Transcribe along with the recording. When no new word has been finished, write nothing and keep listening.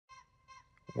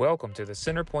Welcome to the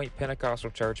Centerpoint Pentecostal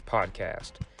Church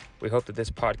podcast. We hope that this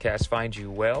podcast finds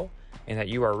you well and that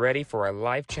you are ready for a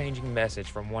life-changing message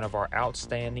from one of our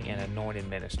outstanding and anointed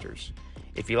ministers.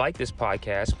 If you like this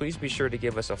podcast, please be sure to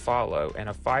give us a follow and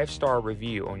a 5-star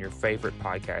review on your favorite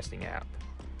podcasting app.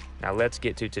 Now let's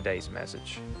get to today's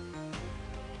message.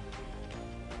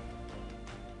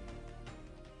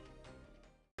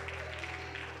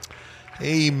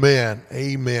 Amen.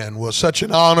 Amen. Well, such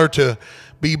an honor to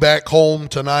be back home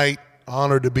tonight.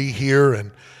 Honored to be here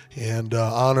and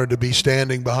honored to be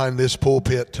standing behind this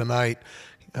pulpit tonight.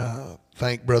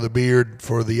 Thank Brother Beard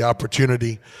for the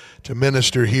opportunity to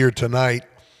minister here tonight.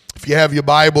 If you have your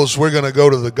Bibles, we're going to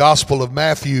go to the Gospel of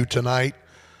Matthew tonight.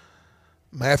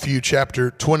 Matthew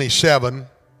chapter 27.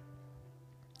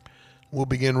 We'll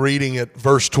begin reading at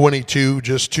verse 22,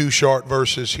 just 2 short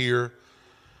verses here.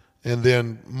 And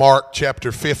then Mark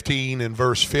chapter 15 and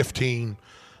verse 15,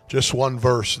 just 1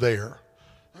 verse there.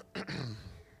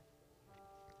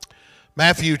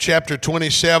 Matthew chapter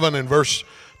 27 and verse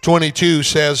 22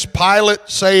 says, Pilate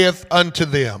saith unto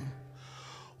them,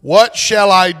 What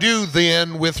shall I do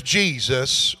then with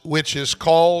Jesus, which is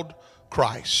called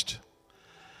Christ?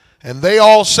 And they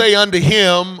all say unto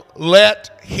him,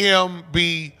 Let him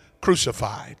be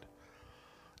crucified.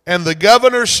 And the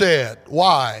governor said,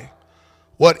 Why?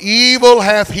 What evil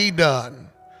hath he done?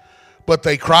 But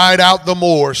they cried out the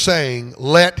more, saying,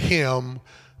 Let him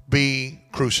be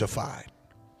crucified.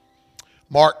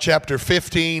 Mark chapter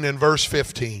 15 and verse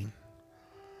 15.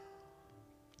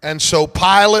 And so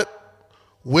Pilate,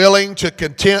 willing to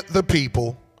content the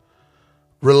people,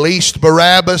 released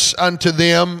Barabbas unto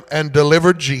them and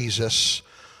delivered Jesus,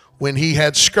 when he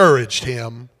had scourged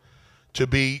him, to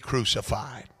be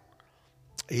crucified.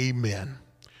 Amen.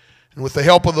 And with the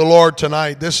help of the Lord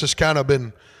tonight, this has kind of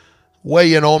been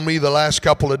weighing on me the last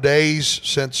couple of days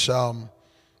since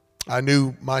I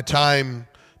knew my time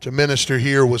to minister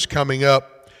here was coming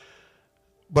up.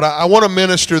 But I want to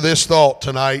minister this thought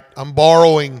tonight. I'm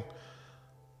borrowing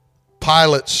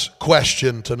Pilate's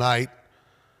question tonight,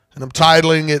 and I'm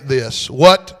titling it this: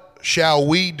 What shall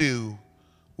we do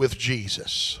with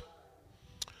Jesus?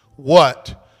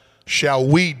 What shall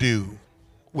we do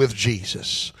with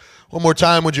Jesus? One more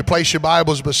time, would you place your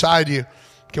Bibles beside you?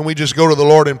 Can we just go to the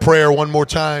Lord in prayer one more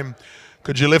time?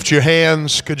 Could you lift your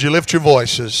hands? Could you lift your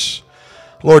voices?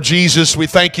 Lord Jesus, we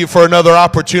thank you for another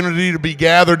opportunity to be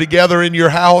gathered together in your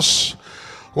house.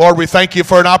 Lord, we thank you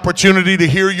for an opportunity to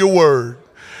hear your word.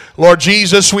 Lord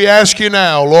Jesus, we ask you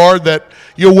now, Lord, that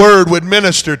your word would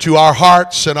minister to our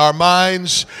hearts and our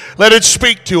minds. Let it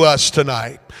speak to us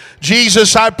tonight.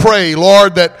 Jesus, I pray,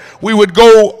 Lord, that we would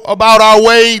go about our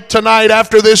way tonight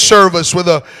after this service with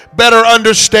a better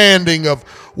understanding of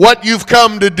what you've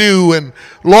come to do and,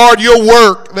 Lord, your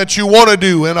work that you want to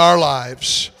do in our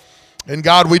lives. And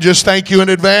God, we just thank you in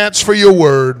advance for your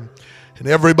word. And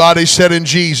everybody said in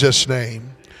Jesus'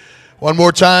 name. One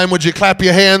more time, would you clap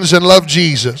your hands and love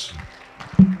Jesus?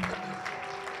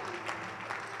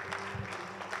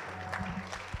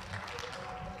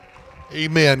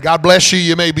 Amen. God bless you.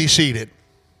 You may be seated.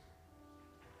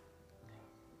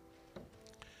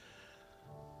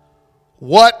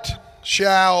 What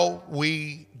shall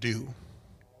we do?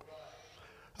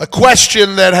 A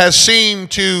question that has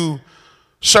seemed to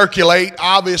circulate,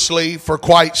 obviously, for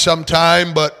quite some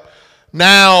time, but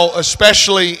now,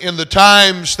 especially in the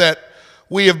times that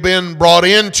we have been brought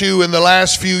into in the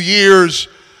last few years,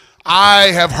 I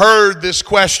have heard this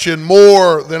question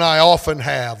more than I often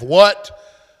have. What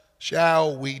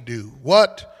shall we do?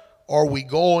 What are we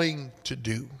going to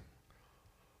do?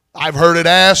 I've heard it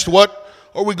asked, what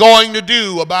are we going to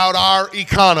do about our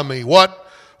economy? What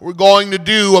are we going to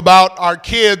do about our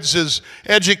kids'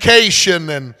 education?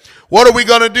 And what are we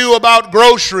going to do about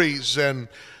groceries and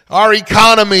our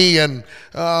economy and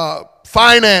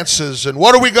finances? And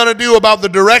what are we going to do about the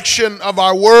direction of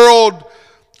our world?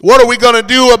 What are we going to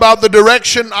do about the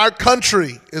direction our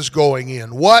country is going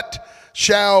in? What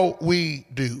shall we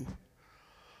do?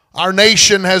 Our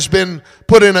nation has been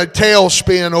put in a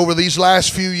tailspin over these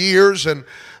last few years, and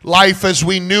life as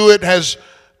we knew it has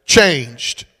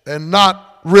changed, and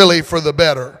not really for the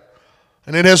better.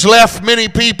 And it has left many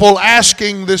people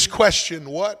asking this question: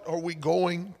 what are we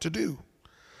going to do?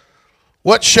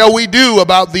 What shall we do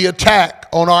about the attack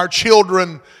on our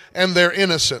children and their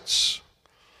innocence?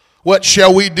 What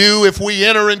shall we do if we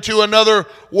enter into another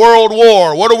world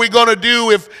war? What are we going to do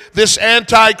if this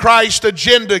Antichrist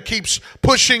agenda keeps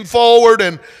pushing forward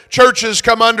and churches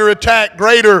come under attack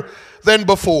greater than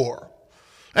before?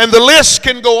 And the list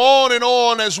can go on and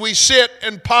on as we sit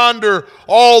and ponder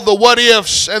all the what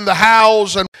ifs and the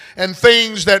hows and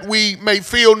things that we may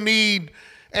feel need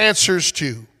answers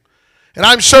to. And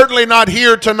I'm certainly not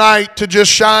here tonight to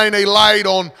just shine a light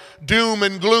on doom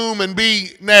and gloom and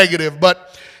be negative,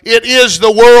 but it is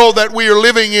the world that we are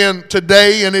living in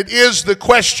today, and it is the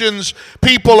questions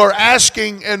people are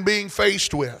asking and being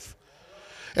faced with.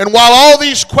 And while all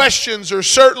these questions are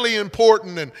certainly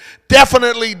important and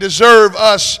definitely deserve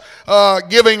us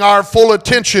giving our full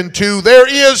attention to, there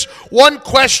is one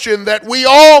question that we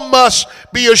all must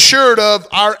be assured of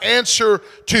our answer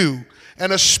to,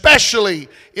 and especially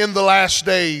in the last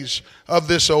days of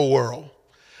this old world.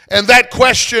 And that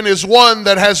question is one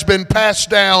that has been passed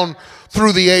down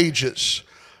through the ages.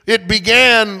 It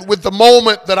began with the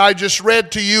moment that I just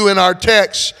read to you in our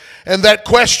text, and that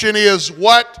question is,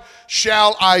 what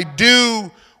shall I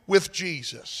do with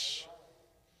Jesus?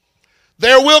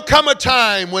 There will come a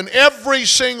time when every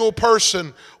single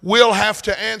person will have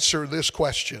to answer this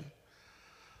question.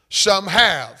 Some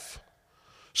have.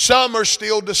 Some are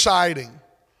still deciding.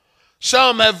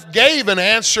 Some have gave an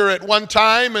answer at one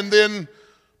time and then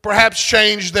perhaps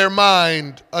changed their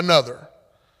mind another.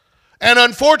 And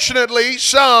unfortunately,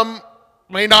 some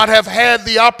may not have had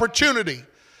the opportunity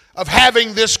of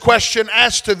having this question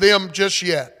asked to them just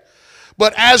yet.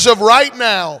 But as of right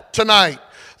now, tonight,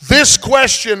 this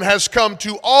question has come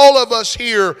to all of us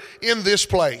here in this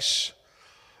place.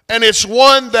 And it's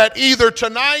one that either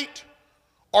tonight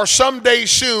or someday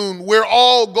soon we're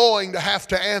all going to have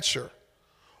to answer.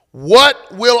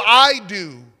 What will I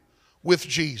do with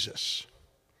Jesus?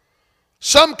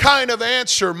 Some kind of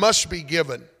answer must be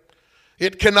given.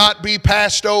 It cannot be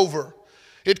passed over.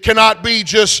 It cannot be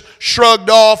just shrugged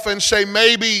off and say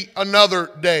maybe another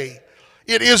day.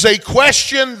 It is a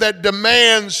question that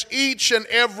demands each and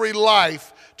every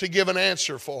life to give an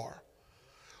answer for.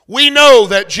 We know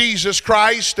that Jesus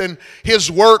Christ and His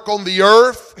work on the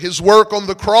earth, His work on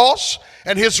the cross,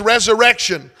 and His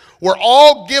resurrection were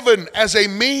all given as a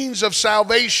means of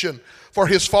salvation for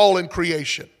His fallen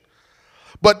creation.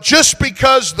 But just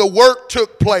because the work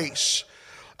took place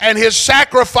and His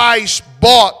sacrifice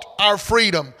bought our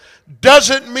freedom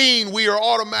doesn't mean we are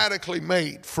automatically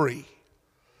made free.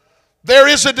 There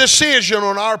is a decision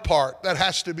on our part that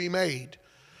has to be made.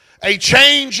 A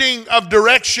changing of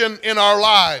direction in our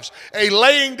lives. A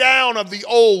laying down of the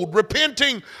old,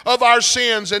 repenting of our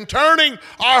sins and turning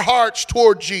our hearts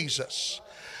toward Jesus.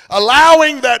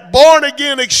 Allowing that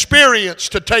born-again experience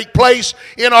to take place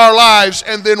in our lives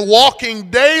and then walking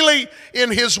daily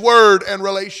in His Word and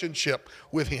relationship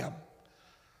with Him.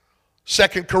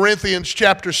 2 Corinthians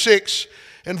chapter 6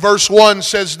 and verse 1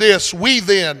 says this, "We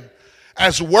then,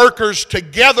 as workers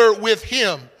together with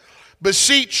Him,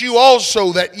 beseech you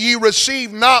also that ye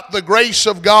receive not the grace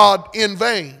of God in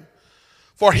vain.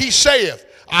 For He saith,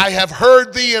 I have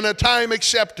heard thee in a time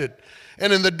accepted,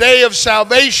 and in the day of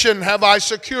salvation have I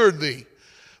secured thee.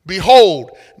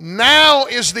 Behold, now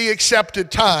is the accepted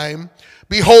time.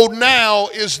 Behold, now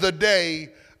is the day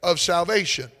of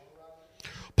salvation."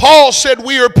 Paul said,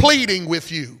 we are pleading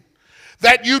with you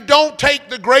that you don't take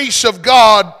the grace of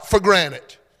God for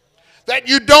granted. That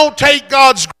you don't take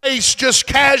God's grace just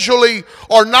casually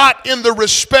or not in the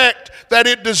respect that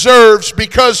it deserves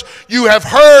because you have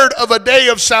heard of a day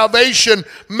of salvation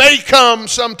may come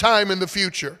sometime in the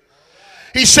future.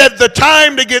 He said the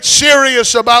time to get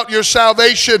serious about your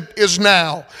salvation is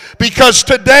now, because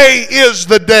today is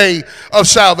the day of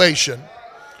salvation.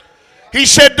 He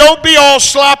said don't be all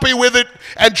sloppy with it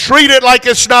and treat it like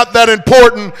it's not that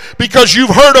important because you've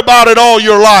heard about it all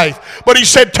your life. But he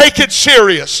said take it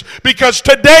serious because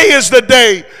today is the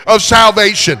day of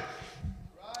salvation.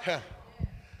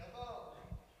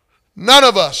 None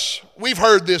of us, we've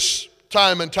heard this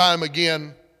time and time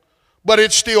again, but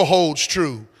it still holds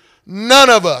true. None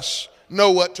of us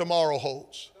know what tomorrow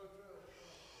holds.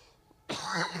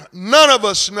 None of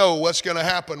us know what's going to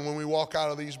happen when we walk out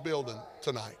of these buildings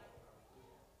tonight.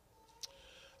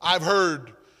 I've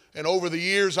heard, and over the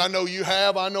years, I know you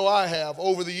have, I know I have,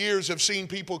 over the years have seen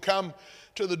people come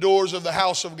to the doors of the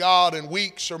house of God in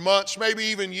weeks or months, maybe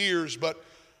even years, but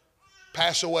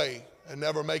pass away and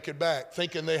never make it back,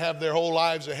 thinking they have their whole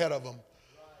lives ahead of them.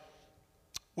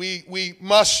 We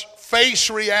must face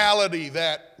reality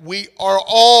that we are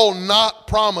all not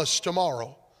promised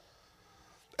tomorrow.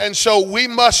 And so we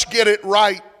must get it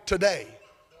right today.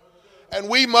 And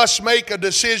we must make a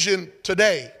decision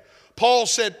today. Paul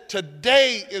said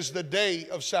today is the day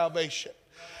of salvation.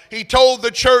 He told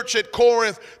the church at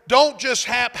Corinth, don't just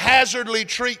haphazardly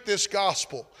treat this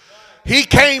gospel. He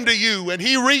came to you and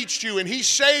He reached you and He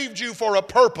saved you for a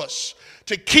purpose.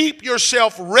 To keep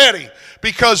yourself ready,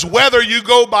 because whether you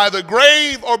go by the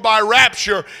grave or by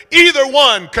rapture, either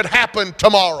one could happen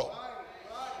tomorrow.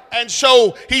 And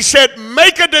so he said,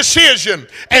 make a decision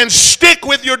and stick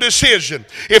with your decision.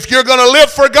 If you're going to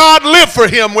live for God, live for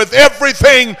Him with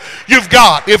everything you've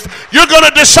got. If you're going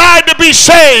to decide to be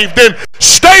saved, then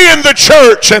stay in the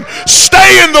church and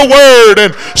stay in the Word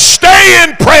and stay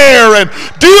in prayer and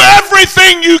do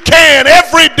everything you can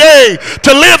every day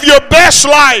to live your best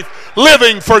life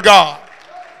living for God.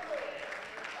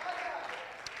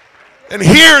 And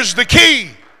here's the key.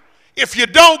 If you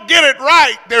don't get it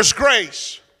right, there's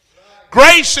grace.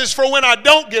 Grace is for when I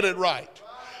don't get it right.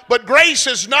 But grace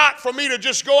is not for me to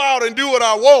just go out and do what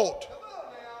I want.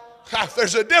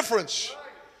 There's a difference.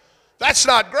 That's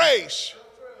not grace.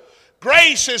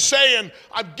 Grace is saying,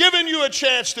 I've given you a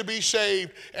chance to be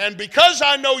saved, and because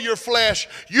I know your flesh,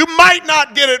 you might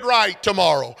not get it right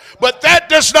tomorrow. But that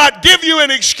does not give you an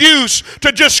excuse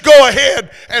to just go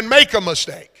ahead and make a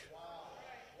mistake.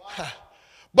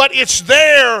 But it's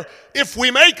there if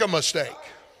we make a mistake.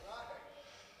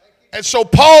 And so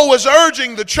Paul was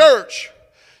urging the church,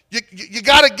 you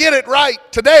got to get it right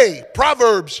today.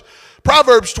 Proverbs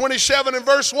 27 and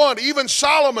verse 1, even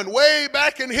Solomon way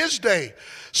back in his day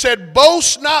said,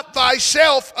 boast not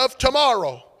thyself of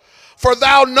tomorrow, for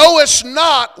thou knowest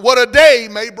not what a day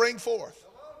may bring forth.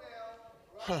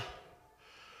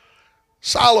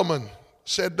 Solomon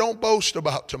said, don't boast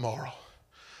about tomorrow,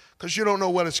 because you don't know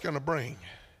what it's going to bring.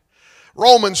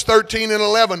 Romans 13 and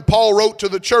 11, Paul wrote to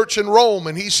the church in Rome,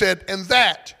 and he said, and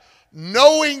that,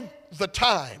 knowing the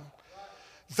time,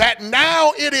 that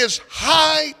now it is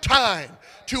high time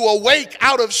to awake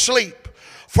out of sleep,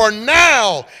 for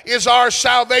now is our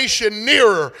salvation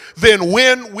nearer than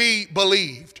when we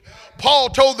believed. Paul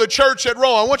told the church at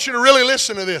Rome, I want you to really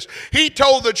listen to this. He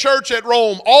told the church at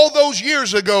Rome all those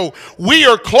years ago, we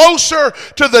are closer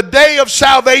to the day of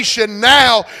salvation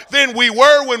now than we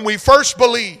were when we first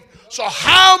believed. So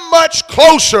how much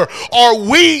closer are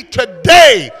we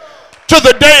today to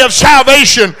the day of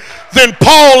salvation than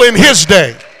Paul in his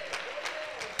day?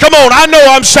 Come on, I know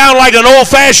I'm sound like an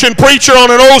old-fashioned preacher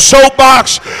on an old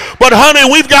soapbox, but honey,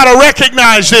 we've got to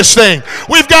recognize this thing.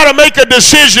 We've got to make a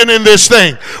decision in this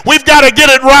thing. We've got to get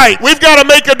it right. We've got to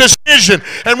make a decision,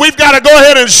 and we've got to go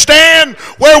ahead and stand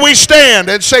where we stand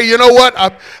and say, you know what,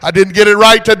 I didn't get it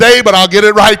right today, but I'll get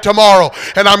it right tomorrow,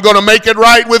 and I'm going to make it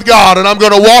right with God, and I'm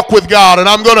going to walk with God, and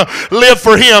I'm going to live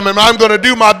for Him, and I'm going to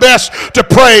do my best to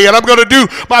pray, and I'm going to do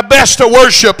my best to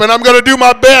worship, and I'm going to do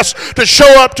my best to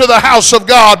show up to the house of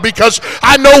God, because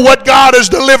I know what God has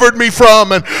delivered me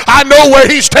from, and I know where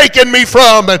He's taken me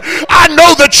from, and I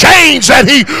know the chains that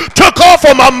He took off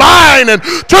of my mind and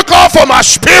took off of my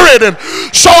spirit. And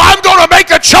so I'm going to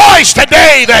make a choice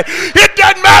today that it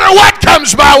doesn't matter what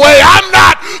comes my way, I'm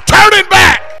not turning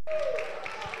back.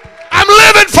 I'm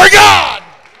living for God.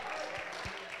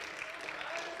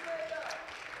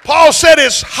 Paul said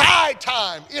it's high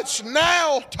time. It's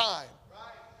now time.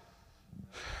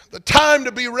 The time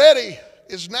to be ready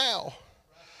is now.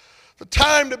 The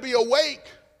time to be awake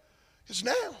is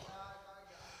now.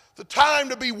 The time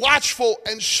to be watchful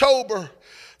and sober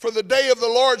for the day of the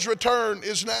Lord's return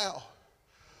is now.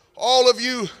 All of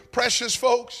you precious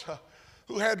folks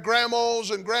who had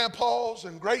grandmas and grandpas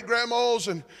and great-grandmas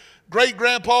and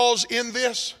great-grandpas in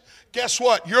this, guess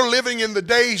what? You're living in the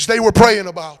days they were praying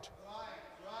about.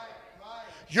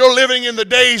 You're living in the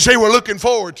days they were looking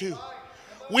forward to.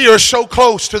 We are so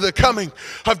close to the coming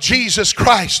of Jesus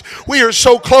Christ. We are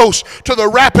so close to the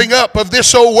wrapping up of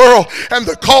this old world and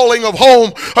the calling of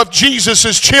home of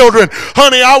Jesus' children.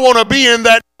 Honey, I want to be in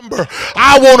that number.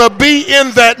 I want to be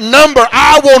in that number.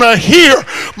 I want to hear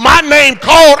my name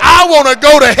called. I want to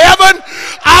go to heaven.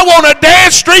 I want to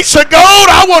dance streets of gold.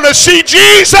 I want to see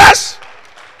Jesus.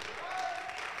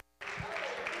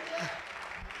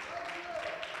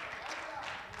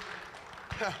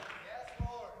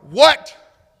 What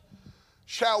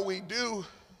shall we do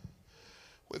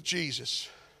with Jesus?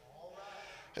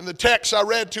 In the text I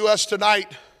read to us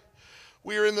tonight,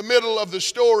 we are in the middle of the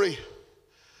story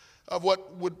of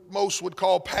what most would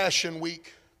call Passion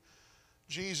Week,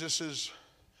 Jesus'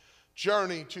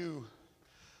 journey to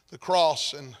the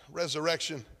cross and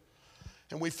resurrection.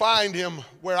 And we find him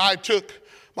where I took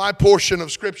my portion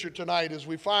of Scripture tonight, as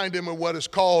we find him in what is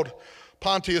called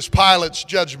Pontius Pilate's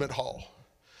judgment hall.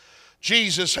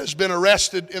 Jesus has been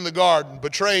arrested in the garden,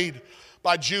 betrayed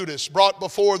by Judas, brought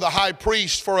before the high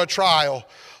priest for a trial.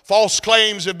 False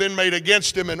claims have been made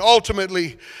against him, and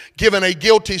ultimately given a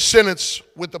guilty sentence,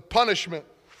 with the punishment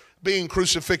being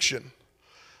crucifixion.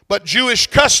 But Jewish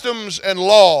customs and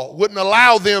law wouldn't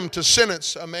allow them to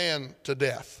sentence a man to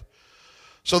death.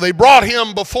 So they brought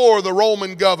him before the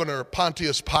Roman governor,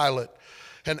 Pontius Pilate,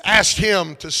 and asked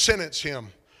him to sentence him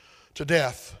to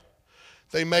death.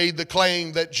 They made the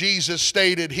claim that Jesus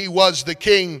stated he was the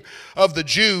king of the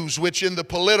Jews, which in the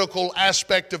political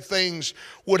aspect of things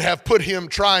would have put him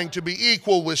trying to be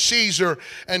equal with Caesar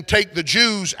and take the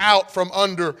Jews out from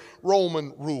under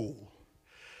Roman rule.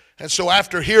 And so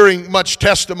after hearing much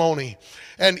testimony,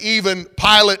 and even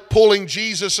Pilate pulling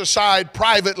Jesus aside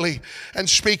privately and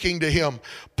speaking to him,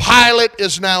 Pilate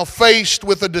is now faced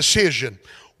with a decision.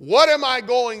 What am I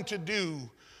going to do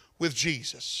with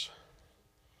Jesus?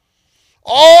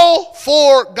 All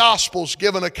four Gospels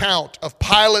give an account of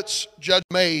Pilate's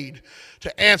judgment made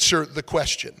to answer the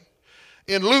question.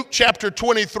 In Luke chapter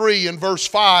 23 and verse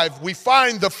 5, we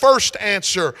find the first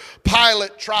answer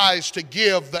Pilate tries to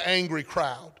give the angry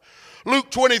crowd.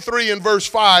 Luke 23 and verse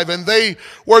 5, and they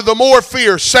were the more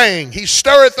fierce, saying, He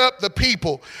stirreth up the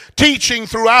people, teaching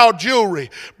throughout Jewry,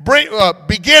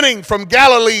 beginning from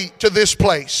Galilee to this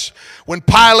place. When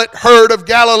Pilate heard of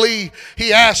Galilee,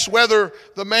 he asked whether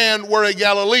the man were a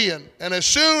Galilean. And as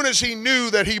soon as he knew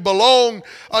that he belonged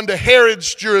unto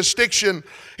Herod's jurisdiction,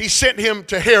 he sent him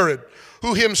to Herod,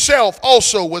 who himself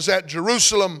also was at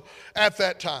Jerusalem at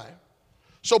that time.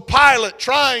 So Pilate,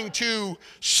 trying to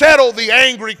settle the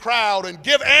angry crowd and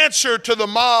give answer to the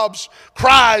mob's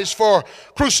cries for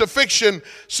crucifixion,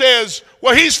 says,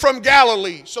 well, he's from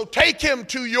Galilee, so take him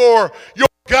to your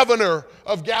governor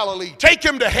of Galilee. Take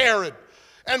him to Herod.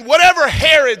 And whatever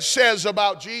Herod says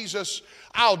about Jesus,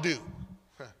 I'll do.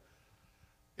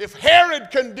 If Herod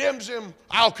condemns him,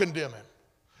 I'll condemn him.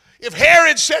 If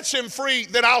Herod sets him free,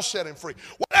 then I'll set him free.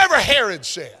 Whatever Herod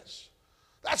says,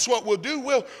 that's what we'll do.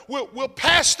 We'll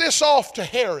pass this off to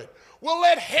Herod. We'll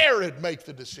let Herod make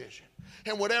the decision.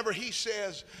 And whatever he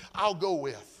says, I'll go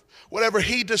with. Whatever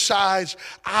he decides,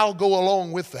 I'll go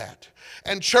along with that.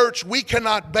 And church, we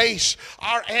cannot base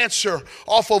our answer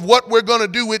off of what we're going to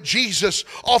do with Jesus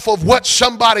off of what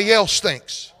somebody else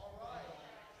thinks.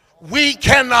 We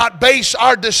cannot base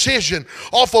our decision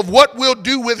off of what we'll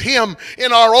do with him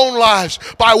in our own lives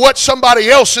by what somebody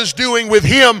else is doing with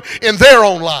him in their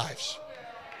own lives.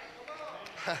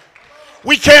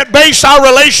 We can't base our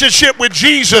relationship with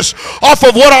Jesus off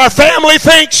of what our family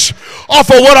thinks,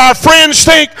 off of what our friends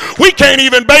think. We can't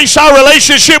even base our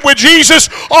relationship with Jesus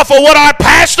off of what our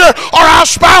pastor or our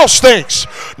spouse thinks.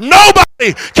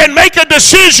 Nobody can make a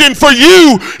decision for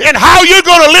you in how you're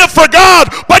going to live for God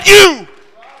but you.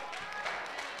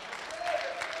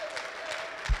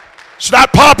 It's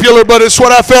not popular, but it's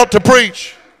what I felt to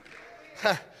preach.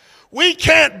 We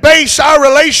can't base our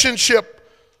relationship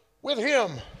with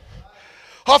him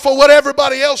off of what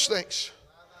everybody else thinks.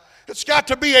 It's got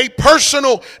to be a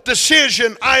personal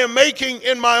decision I am making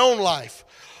in my own life.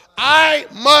 I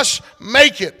must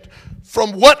make it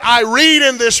from what I read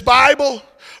in this Bible,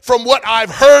 from what I've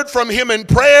heard from him in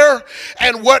prayer,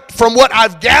 and from what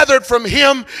I've gathered from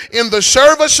him in the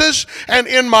services and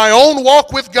in my own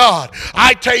walk with God.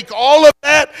 I take all of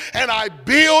that and I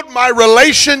build my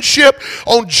relationship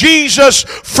on Jesus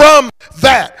from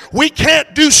that. We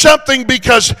can't do something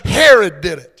because Herod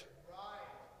did it.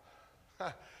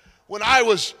 When I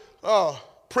was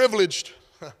privileged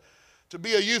to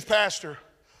be a youth pastor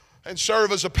and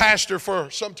serve as a pastor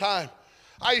for some time,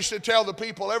 I used to tell the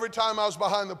people every time I was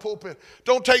behind the pulpit,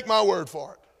 don't take my word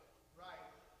for it.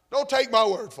 Don't take my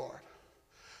word for it.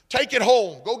 Take it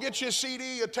home. Go get you a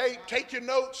CD, a tape, take your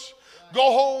notes. Go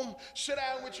home, sit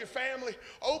down with your family,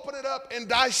 open it up and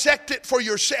dissect it for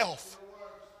yourself.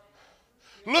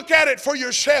 Look at it for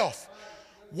yourself.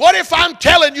 What if I'm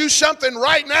telling you something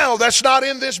right now that's not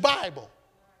in this Bible?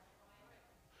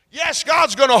 Yes,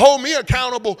 God's going to hold me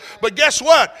accountable, but guess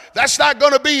what? That's not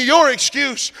going to be your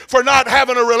excuse for not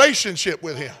having a relationship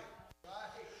with him.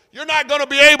 You're not going to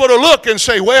be able to look and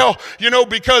say, well,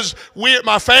 because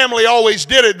my family always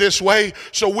did it this way,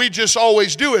 so we just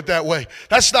always do it that way.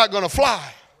 That's not going to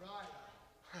fly.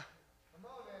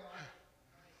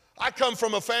 I come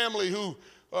from a family who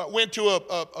went to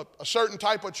a certain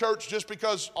type of church just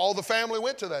because all the family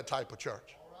went to that type of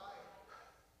church.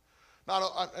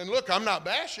 Now, and look, I'm not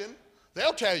bashing.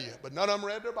 They'll tell you, but none of them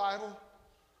read their Bible.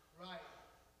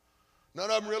 None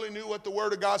of them really knew what the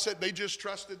Word of God said. They just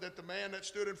trusted that the man that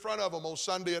stood in front of them on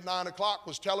Sunday at 9 o'clock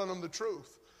was telling them the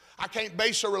truth. I can't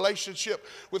base a relationship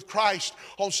with Christ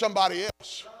on somebody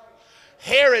else.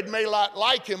 Herod may not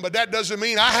like him, but that doesn't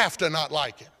mean I have to not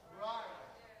like him.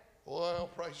 Well,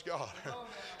 praise God.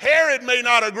 Herod may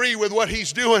not agree with what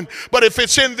he's doing, but if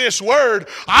it's in this word,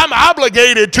 I'm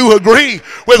obligated to agree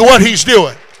with what he's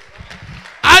doing.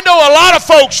 I know a lot of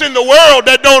folks in the world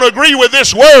that don't agree with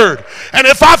this word. And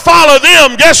if I follow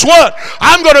them, guess what?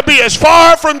 I'm going to be as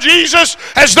far from Jesus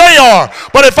as they are.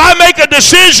 But if I make a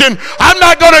decision, I'm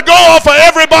not going to go off of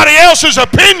everybody else's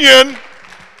opinion.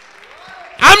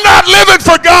 I'm not living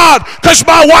for God because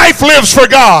my wife lives for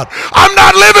God. I'm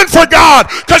not living for God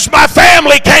because my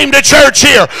family came to church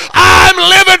here. I'm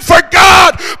living for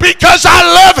God because I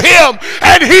love Him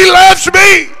and He loves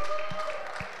me.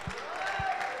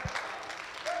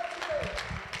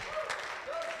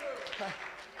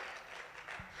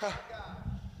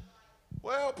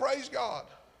 Well, praise God.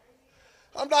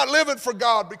 I'm not living for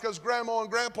God because Grandma and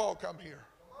Grandpa come here.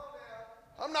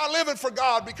 I'm not living for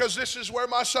God because this is where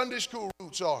my Sunday school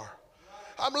roots are.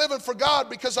 I'm living for God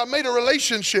because I made a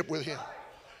relationship with Him.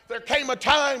 There came a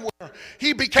time where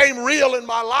He became real in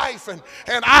my life, and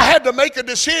I had to make a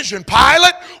decision.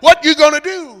 Pilate, what you going to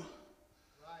do?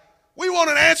 We want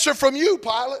an answer from you,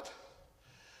 Pilate.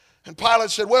 And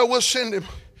Pilate said, well, we'll send him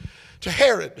to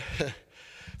Herod.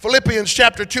 Philippians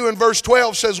chapter 2 and verse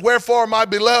 12 says, wherefore, my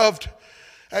beloved,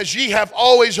 as ye have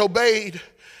always obeyed,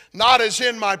 not as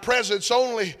in my presence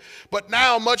only, but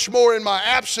now much more in my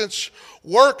absence,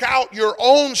 work out your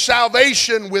own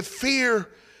salvation with fear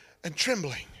and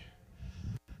trembling.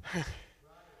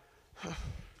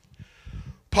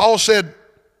 Paul said,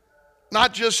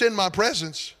 not just in my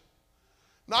presence,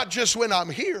 not just when I'm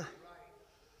here,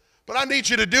 but I need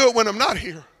you to do it when I'm not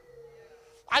here.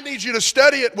 I need you to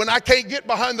study it when I can't get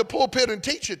behind the pulpit and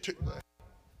teach it to you.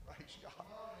 Praise God.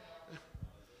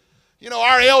 You know,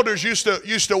 our elders used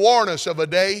to warn us of a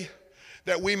day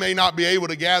that we may not be able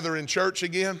to gather in church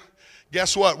again.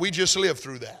 Guess what? We just lived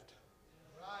through that.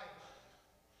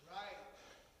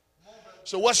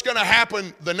 So what's going to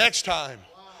happen the next time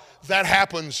that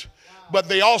happens? But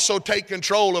they also take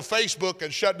control of Facebook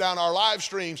and shut down our live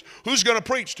streams. Who's going to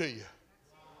preach to you?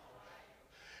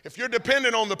 If you're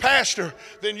dependent on the pastor,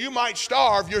 then you might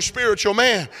starve your spiritual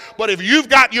man. But if you've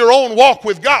got your own walk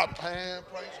with God, man,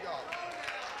 praise God.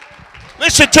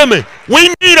 Listen to me.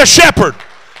 We need a shepherd.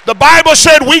 The Bible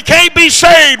said we can't be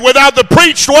saved without the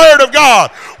preached word of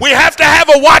God. We have to have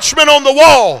a watchman on the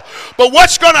wall. But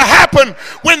what's going to happen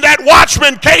when that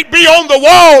watchman can't be on the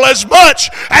wall as much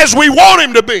as we want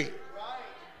him to be?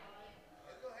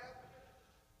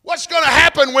 What's going to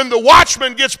happen when the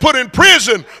watchman gets put in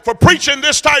prison for preaching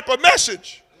this type of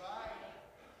message?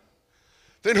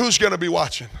 Then who's going to be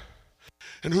watching?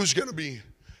 And who's going to be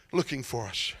looking for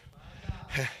us?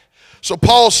 So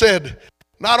Paul said,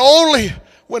 not only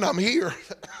when I'm here,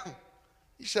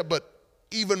 he said, but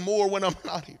even more when I'm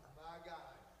not here.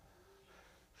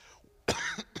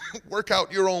 Work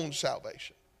out your own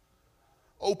salvation.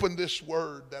 Open this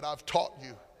word that I've taught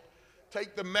you.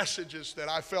 Take the messages that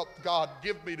I felt God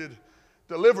give me to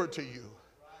deliver to you.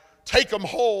 Take them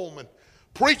home and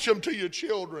preach them to your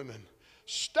children and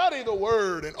study the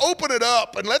word and open it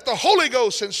up and let the Holy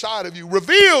Ghost inside of you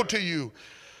reveal to you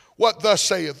what thus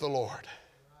saith the Lord.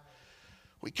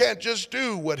 We can't just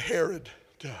do what Herod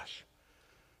does.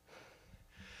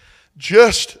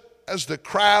 Just as the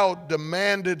crowd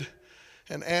demanded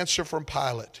an answer from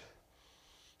Pilate,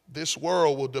 this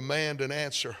world will demand an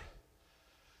answer.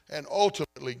 And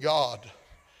ultimately, God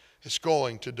is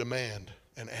going to demand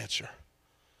an answer.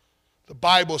 The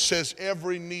Bible says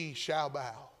every knee shall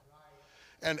bow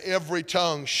and every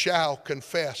tongue shall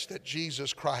confess that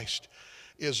Jesus Christ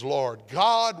is Lord.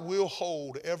 God will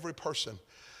hold every person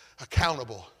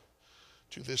accountable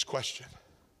to this question.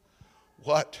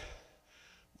 What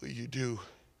will you do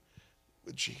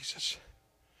with Jesus?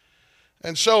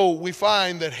 And so we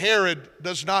find that Herod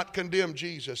does not condemn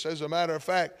Jesus. As a matter of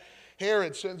fact,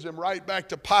 Herod sends him right back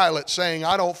to Pilate saying,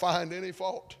 I don't find any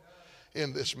fault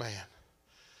in this man.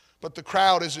 But the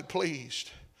crowd isn't pleased.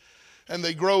 And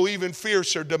they grow even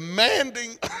fiercer,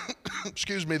 demanding,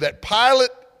 that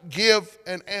Pilate give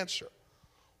an answer.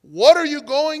 What are you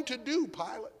going to do,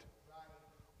 Pilate?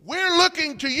 We're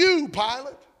looking to you,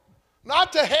 Pilate.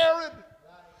 Not to Herod,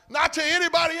 not to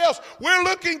anybody else. We're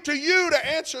looking to you to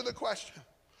answer the question.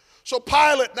 So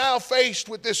Pilate, now faced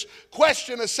with this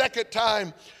question a second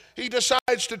time, he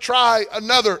decides to try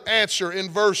another answer in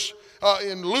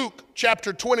Luke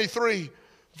chapter 23,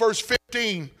 verse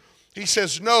 15. He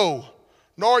says, no,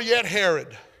 nor yet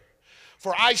Herod,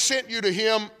 for I sent you to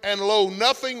him, and lo,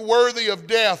 nothing worthy of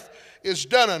death is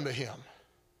done unto him.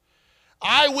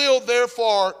 I will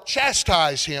therefore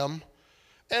chastise him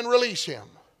and release him.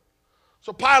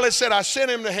 So Pilate said, I sent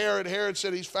him to Herod. Herod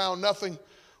said he's found nothing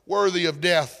worthy of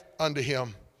death unto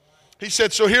him. He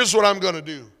said, so here's what I'm going to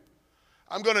do.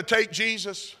 I'm going to take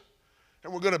Jesus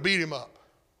and we're going to beat him up.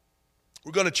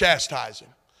 We're going to chastise him.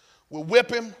 We'll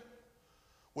whip him.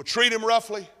 We'll treat him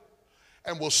roughly.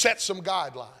 And we'll set some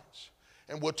guidelines.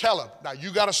 And we'll tell him, now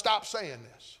you got to stop saying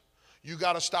this. You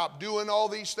got to stop doing all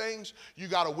these things. You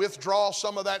got to withdraw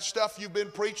some of that stuff you've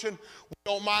been preaching. We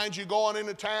don't mind you going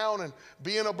into town and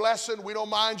being a blessing. We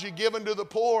don't mind you giving to the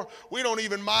poor. We don't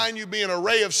even mind you being a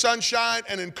ray of sunshine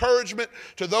and encouragement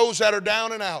to those that are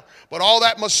down and out. But all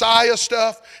that Messiah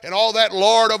stuff and all that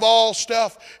Lord of all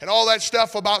stuff and all that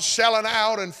stuff about selling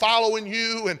out and following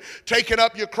you and taking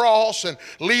up your cross and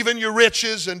leaving your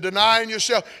riches and denying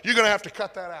yourself, you're going to have to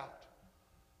cut that out.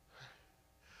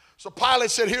 So Pilate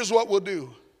said, here's what we'll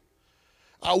do.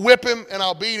 I'll whip him and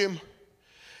I'll beat him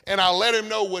and I'll let him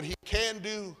know what he can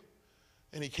do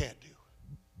and he can't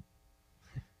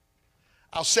do.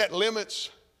 I'll set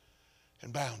limits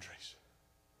and boundaries.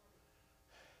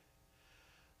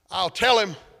 I'll tell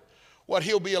him what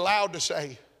he'll be allowed to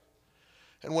say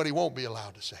and what he won't be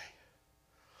allowed to say.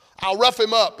 I'll rough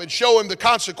him up and show him the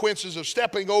consequences of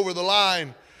stepping over the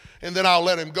line, and then I'll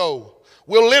let him go.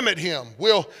 We'll limit him.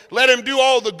 We'll let him do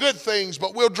all the good things,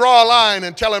 but we'll draw a line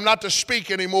and tell him not to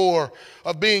speak anymore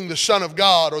of being the Son of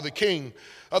God or the King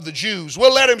of the Jews.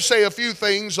 We'll let him say a few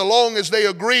things as long as they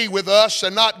agree with us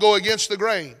and not go against the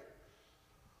grain.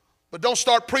 But don't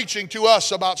start preaching to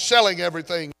us about selling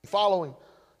everything and following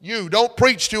you. Don't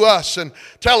preach to us and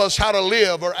tell us how to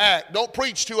live or act. Don't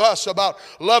preach to us about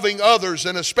loving others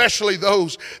and especially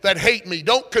those that hate me.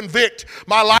 Don't convict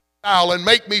my life and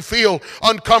make me feel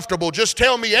uncomfortable. Just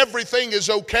tell me everything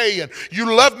is okay and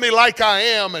you love me like I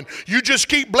am and you just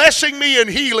keep blessing me and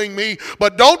healing me,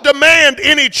 but don't demand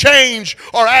any change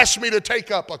or ask me to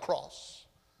take up a cross.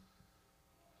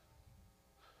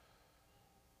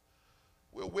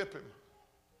 We'll whip him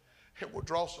and we'll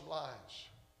draw some lines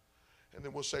and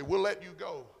then we'll say, we'll let you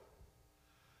go,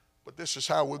 but this is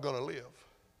how we're going to live.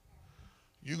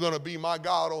 You're going to be my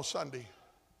God on Sunday,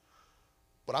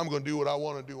 but I'm going to do what I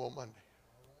want to do on Monday.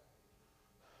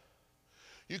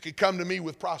 You could come to me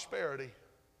with prosperity,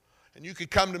 and you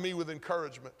could come to me with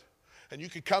encouragement, and you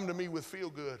could come to me with feel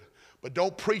good, but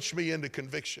don't preach me into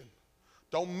conviction.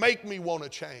 Don't make me want to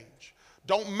change.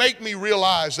 Don't make me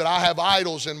realize that I have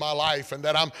idols in my life and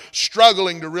that I'm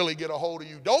struggling to really get a hold of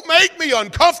you. Don't make me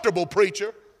uncomfortable,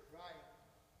 preacher.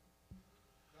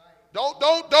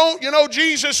 Don't,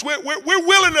 Jesus, we're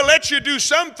willing to let you do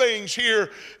some things here,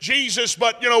 Jesus,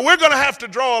 but, we're going to have to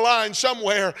draw a line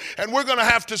somewhere, and we're going to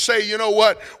have to say, you know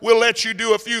what, we'll let you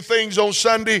do a few things on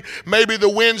Sunday, maybe the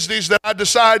Wednesdays that I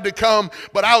decide to come,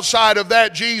 but outside of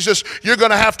that, Jesus, you're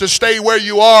going to have to stay where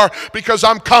you are because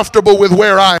I'm comfortable with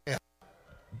where I am.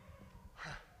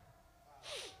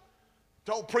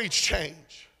 Don't preach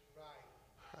change.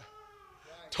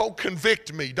 Don't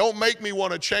convict me. Don't make me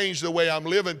want to change the way I'm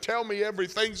living. Tell me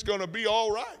everything's going to be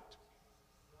all right.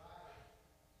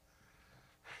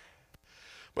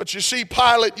 But you see,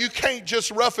 Pilate, you can't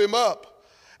just rough him up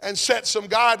and set some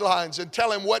guidelines and tell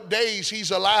him what days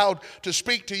he's allowed to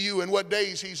speak to you and what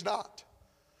days he's not.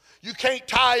 You can't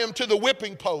tie him to the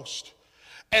whipping post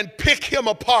and pick him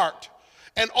apart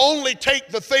and only take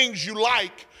the things you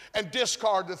like and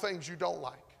discard the things you don't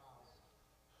like.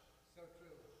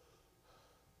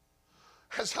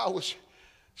 As I was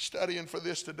studying for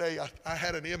this today, I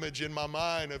had an image in my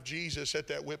mind of Jesus at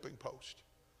that whipping post.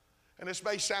 And this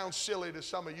may sound silly to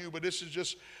some of you, but this is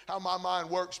just how my mind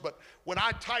works. But when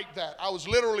I typed that, I was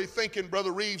literally thinking,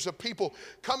 Brother Reeves, of people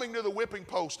coming to the whipping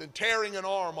post and tearing an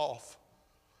arm off,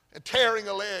 and tearing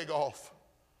a leg off,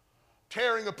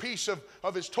 tearing a piece of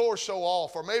his torso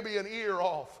off, or maybe an ear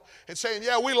off, and saying,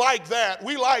 yeah, we like that,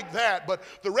 but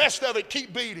the rest of it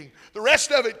keep beating. The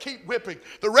rest of it keep whipping.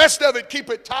 The rest of it keep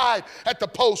it tied at the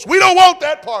post. We don't want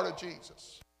that part of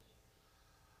Jesus.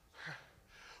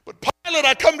 But Pilate,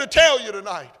 I come to tell you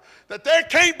tonight that there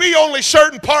can't be only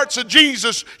certain parts of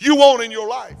Jesus you want in your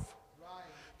life.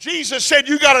 Jesus said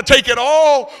you got to take it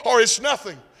all or it's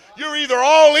nothing. You're either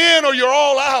all in or you're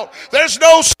all out. There's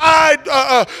no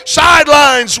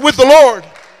sidelines with the Lord.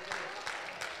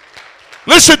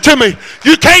 Listen to me.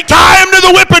 You can't tie him to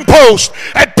the whipping post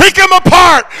and pick him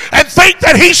apart and think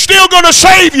that he's still going to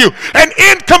save you. An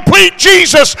incomplete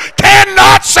Jesus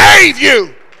cannot save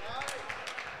you.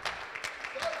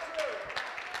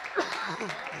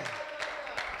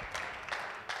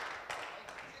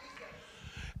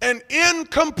 An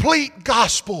incomplete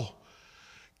gospel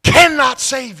cannot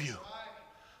save you.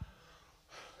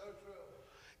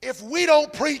 If we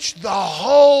don't preach the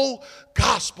whole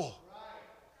gospel,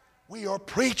 we are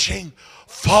preaching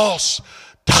false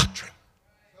doctrine.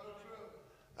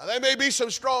 Now, there may be some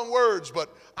strong words,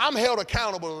 but I'm held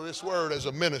accountable to this word as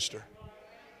a minister.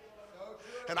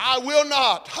 And I will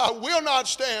not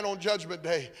stand on Judgment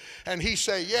Day and he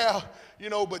say, yeah,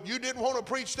 but you didn't want to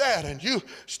preach that and you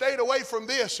stayed away from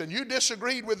this and you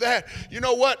disagreed with that. You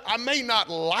know what? I may not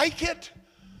like it,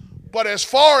 But as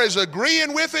far as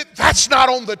agreeing with it, that's not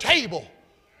on the table.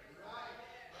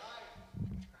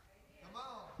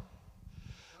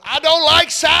 I don't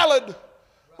like salad,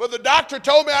 but the doctor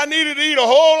told me I needed to eat a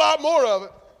whole lot more of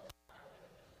it.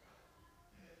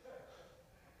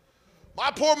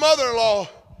 My poor mother-in-law,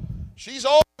 she's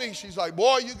old me. She's like,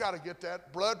 boy, you got to get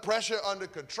that blood pressure under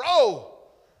control.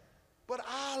 But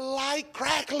I like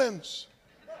cracklings.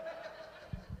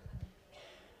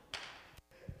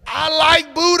 I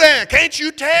like boudin. Can't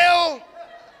you tell?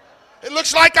 It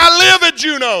looks like I live at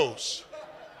Juno's.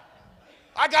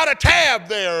 I got a tab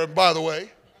there, by the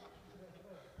way.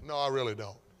 No, I really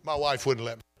don't. My wife wouldn't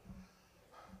let me.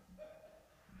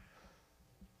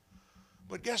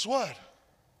 But guess what?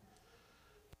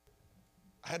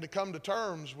 I had to come to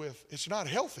terms with it's not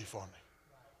healthy for me.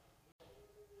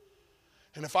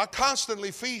 And if I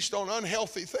constantly feast on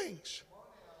unhealthy things,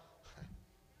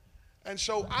 and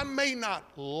so I may not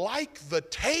like the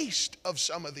taste of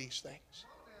some of these things,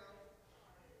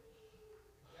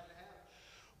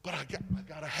 but I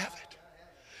got to have it.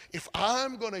 If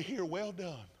I'm going to hear, well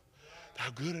done, thou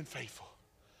good and faithful,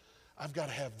 I've got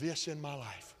to have this in my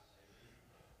life.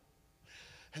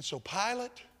 And so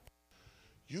Pilate,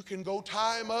 you can go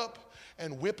tie him up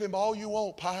and whip him all you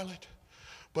want, Pilate.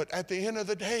 But at the end of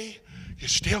the day, you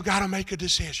still got to make a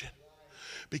decision.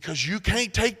 Because you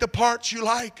can't take the parts you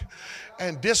like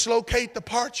and dislocate the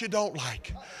parts you don't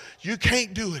like. You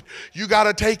can't do it. You got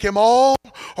to take him all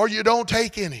or you don't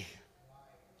take any.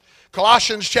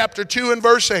 Colossians chapter 2 and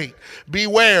verse 8.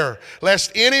 Beware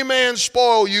lest any man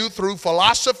spoil you through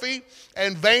philosophy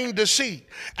and vain deceit,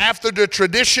 after the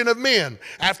tradition of men,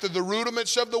 after the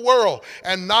rudiments of the world,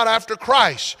 and not after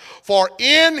Christ. For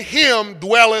in him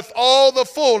dwelleth all the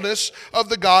fullness of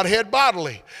the Godhead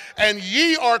bodily. And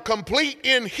ye are complete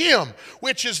in him,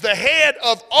 which is the head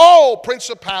of all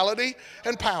principality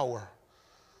and power.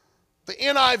 The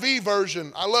NIV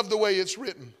version, I love the way it's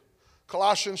written.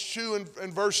 Colossians 2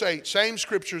 and verse 8, same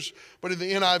scriptures, but in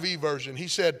the NIV version. He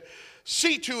said,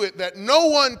 see to it that no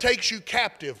one takes you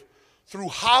captive through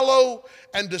hollow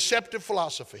and deceptive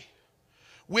philosophy,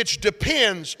 which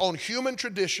depends on human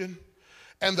tradition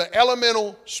and the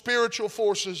elemental spiritual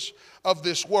forces of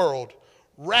this world,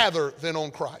 rather than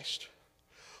on Christ.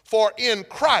 For in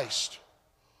Christ,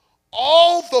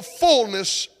 all the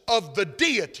fullness of the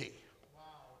deity,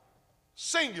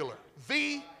 singular,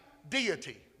 the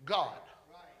deity, God,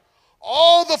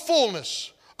 all the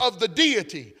fullness of the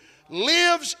deity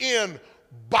lives in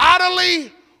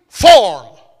bodily form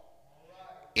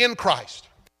in Christ.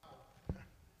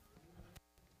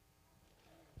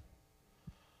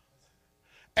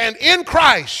 And in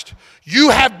Christ, you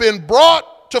have been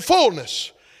brought to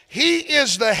fullness. He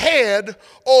is the head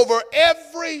over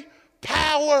every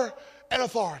power and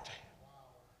authority.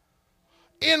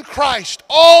 In Christ,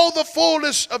 all the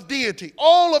fullness of deity,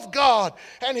 all of God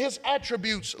and his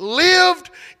attributes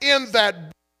lived in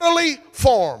that bodily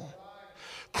form.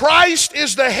 Christ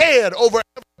is the head over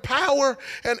every power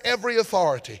and every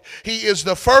authority. He is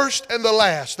the first and the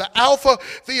last, the Alpha,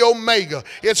 the Omega.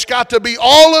 It's got to be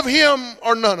all of him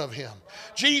or none of him.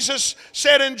 Jesus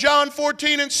said in John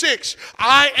 14 and 6,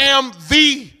 I am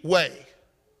the way,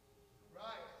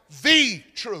 the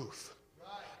truth,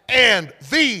 and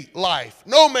the life.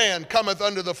 No man cometh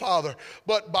unto the Father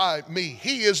but by me.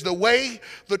 He is the way,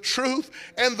 the truth,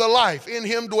 and the life. In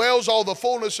him dwells all the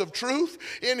fullness of truth.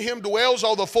 In him dwells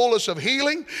all the fullness of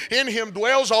healing. In him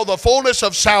dwells all the fullness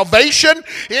of salvation.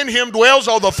 In him dwells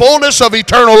all the fullness of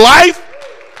eternal life.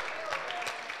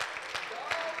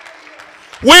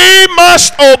 We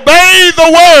must obey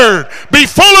the word, be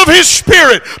full of his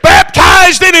spirit,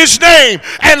 baptized in his name,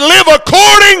 and live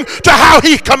according to how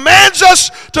he commands us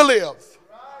to live.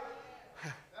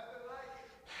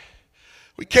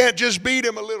 We can't just beat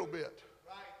him a little bit.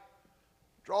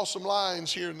 Draw some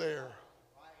lines here and there.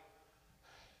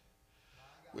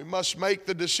 We must make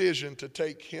the decision to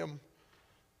take him,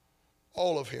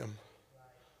 all of him,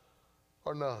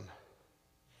 or none.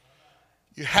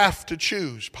 You have to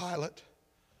choose, Pilate.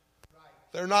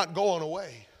 They're not going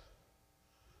away.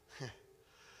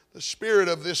 The spirit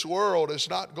of this world is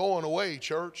not going away,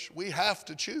 church. We have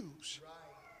to choose.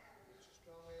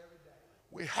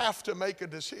 We have to make a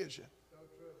decision.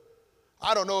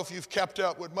 I don't know if you've kept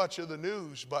up with much of the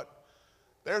news, but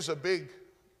there's a big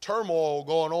turmoil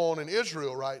going on in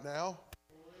Israel right now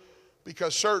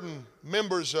because certain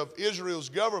members of Israel's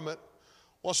government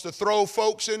wants to throw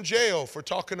folks in jail for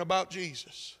talking about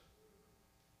Jesus.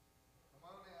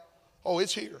 Oh,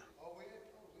 it's here.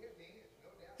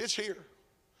 It's here.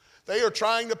 They are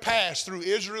trying to pass through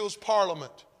Israel's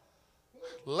parliament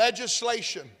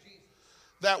legislation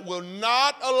that will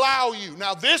not allow you.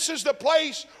 Now, this is the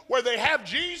place where they have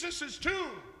Jesus'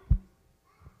 tomb.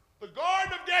 The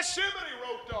Garden of Gethsemane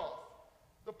roped off.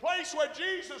 The place where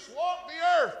Jesus walked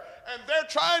the earth. And they're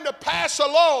trying to pass a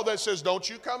law that says, don't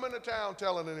you come into town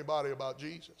telling anybody about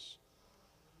Jesus.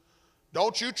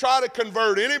 Don't you try to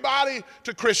convert anybody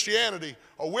to Christianity.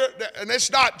 And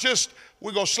it's not just,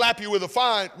 we're going to slap you with a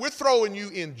fine. We're throwing you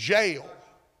in jail.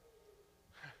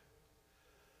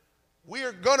 We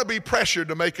are going to be pressured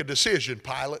to make a decision,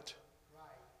 Pilate.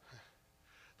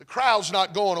 The crowd's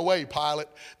not going away, Pilate.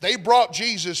 They brought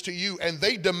Jesus to you and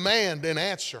they demand an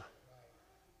answer.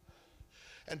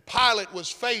 And Pilate was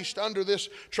faced under this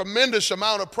tremendous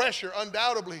amount of pressure,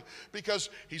 undoubtedly, because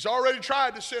he's already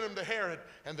tried to send him to Herod,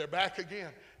 and they're back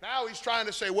again. Now he's trying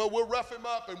to say, well, we'll rough him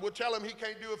up and we'll tell him he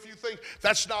can't do a few things.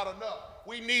 That's not enough.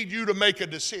 We need you to make a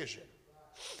decision.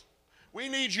 We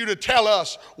need you to tell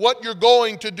us what you're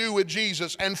going to do with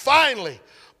Jesus. And finally,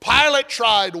 Pilate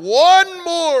tried one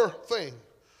more thing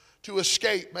to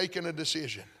escape making a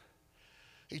decision.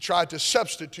 He tried to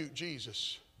substitute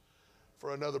Jesus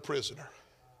for another prisoner.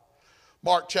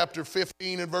 Mark chapter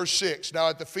 15 and verse 6. Now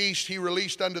at the feast he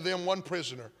released unto them one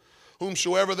prisoner,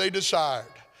 whomsoever they desired.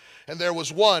 And there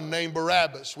was one named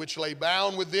Barabbas, which lay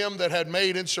bound with them that had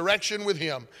made insurrection with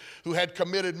him, who had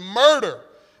committed murder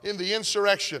in the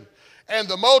insurrection. And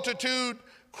the multitude,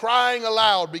 crying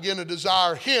aloud, began to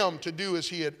desire him to do as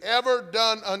he had ever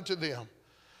done unto them.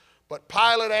 But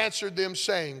Pilate answered them,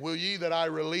 saying, will ye that I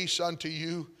release unto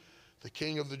you the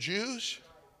King of the Jews?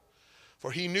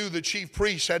 For he knew the chief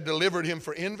priests had delivered him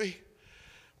for envy.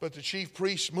 But the chief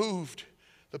priests moved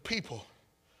the people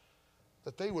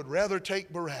that they would rather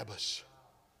take Barabbas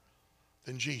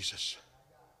than Jesus.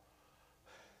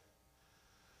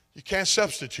 You can't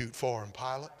substitute for him,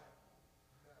 Pilate.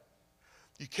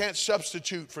 You can't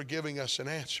substitute for giving us an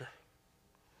answer.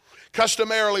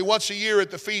 Customarily, once a year at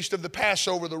the feast of the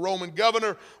Passover, the Roman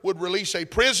governor would release a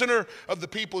prisoner of the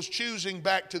people's choosing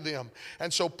back to them.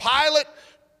 And so Pilate,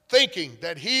 thinking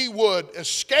that he would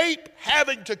escape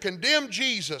having to condemn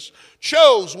Jesus,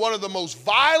 chose one of the most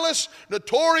vilest,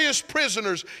 notorious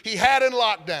prisoners he had in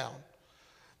lockdown.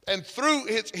 And through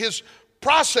his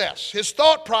process, his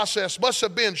thought process must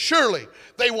have been, surely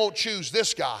they won't choose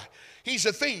this guy. He's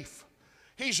a thief.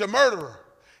 He's a murderer.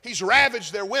 He's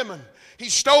ravaged their women.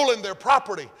 He's stolen their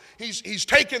property. He's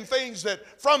taken things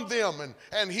that from them,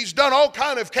 and he's done all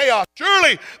kind of chaos.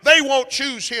 Surely they won't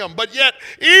choose him. But yet,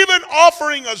 even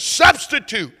offering a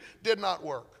substitute did not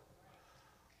work.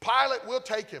 Pilate, we'll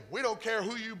take him. We don't care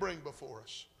who you bring before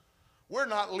us. We're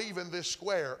not leaving this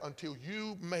square until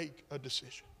you make a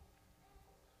decision.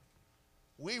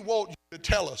 We want you to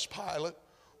tell us, Pilate,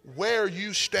 where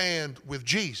you stand with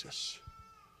Jesus.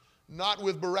 Not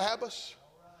with Barabbas.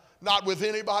 Not with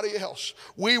anybody else.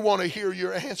 We want to hear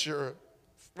your answer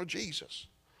for Jesus.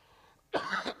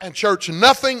 And church,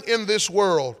 nothing in this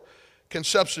world can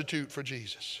substitute for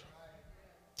Jesus.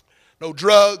 No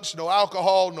drugs, no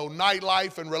alcohol, no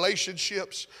nightlife and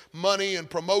relationships, money and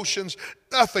promotions.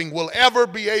 Nothing will ever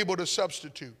be able to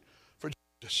substitute for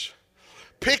Jesus.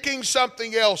 Picking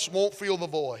something else won't fill the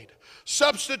void.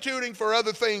 Substituting for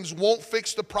other things won't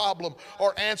fix the problem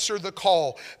or answer the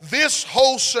call. This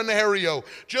whole scenario,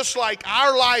 just like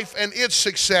our life and its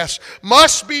success,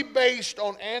 must be based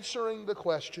on answering the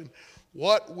question,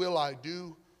 what will I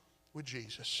do with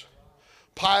Jesus?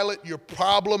 Pilate, your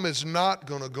problem is not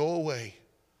going to go away,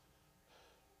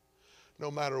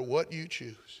 no matter what you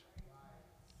choose.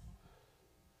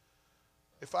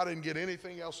 If I didn't get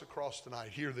anything else across tonight,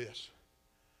 hear this.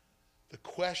 The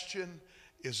question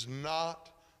is not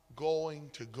going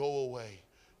to go away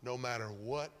no matter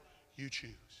what you choose.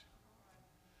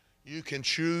 You can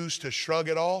choose to shrug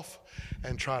it off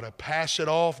and try to pass it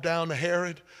off down to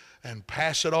Herod and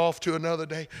pass it off to another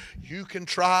day. You can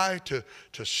try to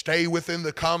stay within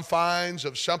the confines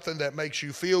of something that makes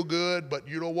you feel good, but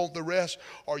you don't want the rest.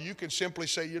 Or you can simply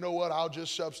say, you know what, I'll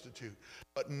just substitute.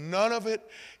 But none of it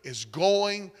is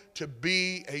going to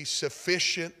be a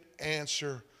sufficient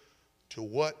answer to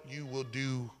what you will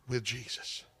do with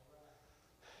Jesus.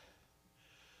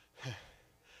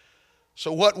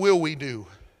 So what will we do?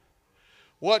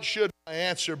 What should my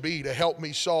answer be to help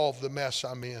me solve the mess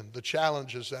I'm in, the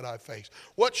challenges that I face?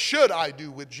 What should I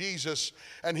do with Jesus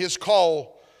and his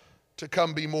call to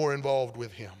come be more involved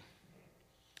with him?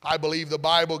 I believe the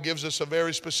Bible gives us a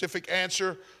very specific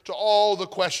answer to all the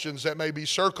questions that may be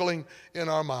circling in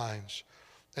our minds.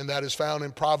 And that is found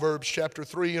in Proverbs chapter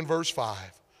 3 and verse 5.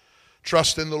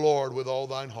 Trust in the Lord with all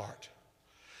thine heart,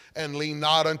 and lean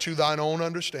not unto thine own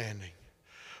understanding,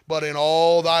 but in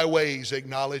all thy ways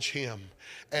acknowledge him,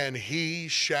 and he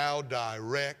shall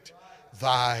direct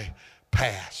thy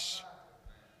pass.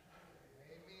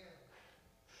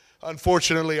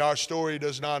 Unfortunately, our story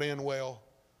does not end well.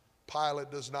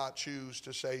 Pilate does not choose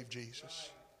to save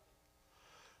Jesus.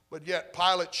 But yet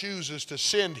Pilate chooses to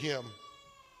send him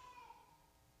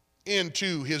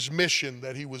into his mission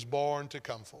that he was born to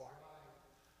come for.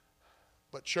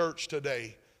 But church,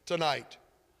 tonight,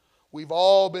 we've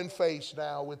all been faced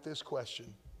now with this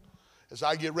question. As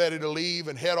I get ready to leave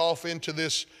and head off into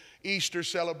this Easter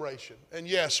celebration. And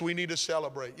yes, we need to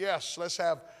celebrate. Yes, let's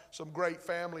have some great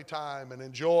family time and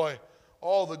enjoy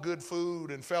all the good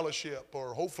food and fellowship.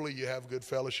 Or hopefully you have good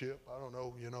fellowship. I don't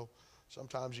know,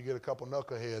 sometimes you get a couple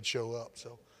knuckleheads show up.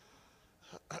 So,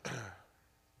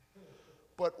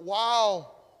 but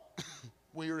while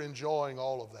we are enjoying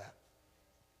all of that,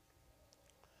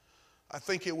 I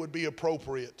think it would be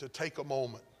appropriate to take a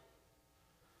moment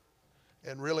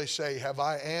and really say, have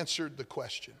I answered the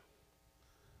question?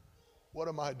 What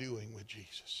am I doing with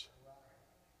Jesus?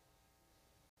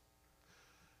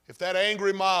 If that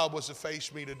angry mob was to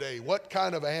face me today, what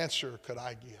kind of answer could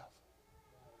I give?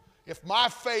 If my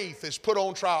faith is put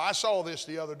on trial, I saw this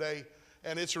the other day,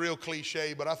 and it's a real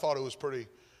cliche, but I thought it was pretty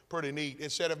neat.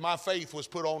 It said, if my faith was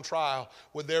put on trial,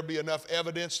 would there be enough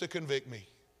evidence to convict me?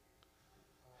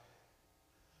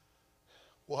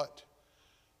 What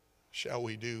shall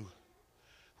we do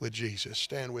with Jesus?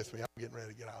 Stand with me. I'm getting ready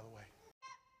to get out of the way.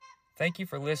 Thank you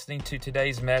for listening to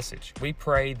today's message. We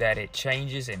pray that it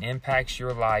changes and impacts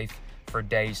your life for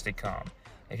days to come.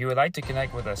 If you would like to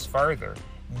connect with us further,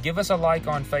 give us a like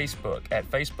on Facebook at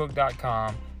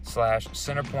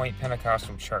facebook.com/Centerpoint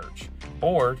Pentecostal Church,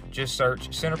 or just search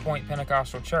Centerpoint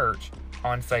Pentecostal Church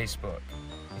on Facebook.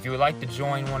 If you would like to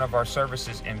join one of our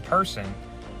services in person,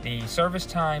 the service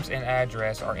times and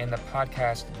address are in the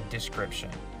podcast description.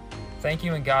 Thank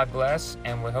you and God bless,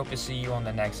 and we hope to see you on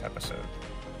the next episode.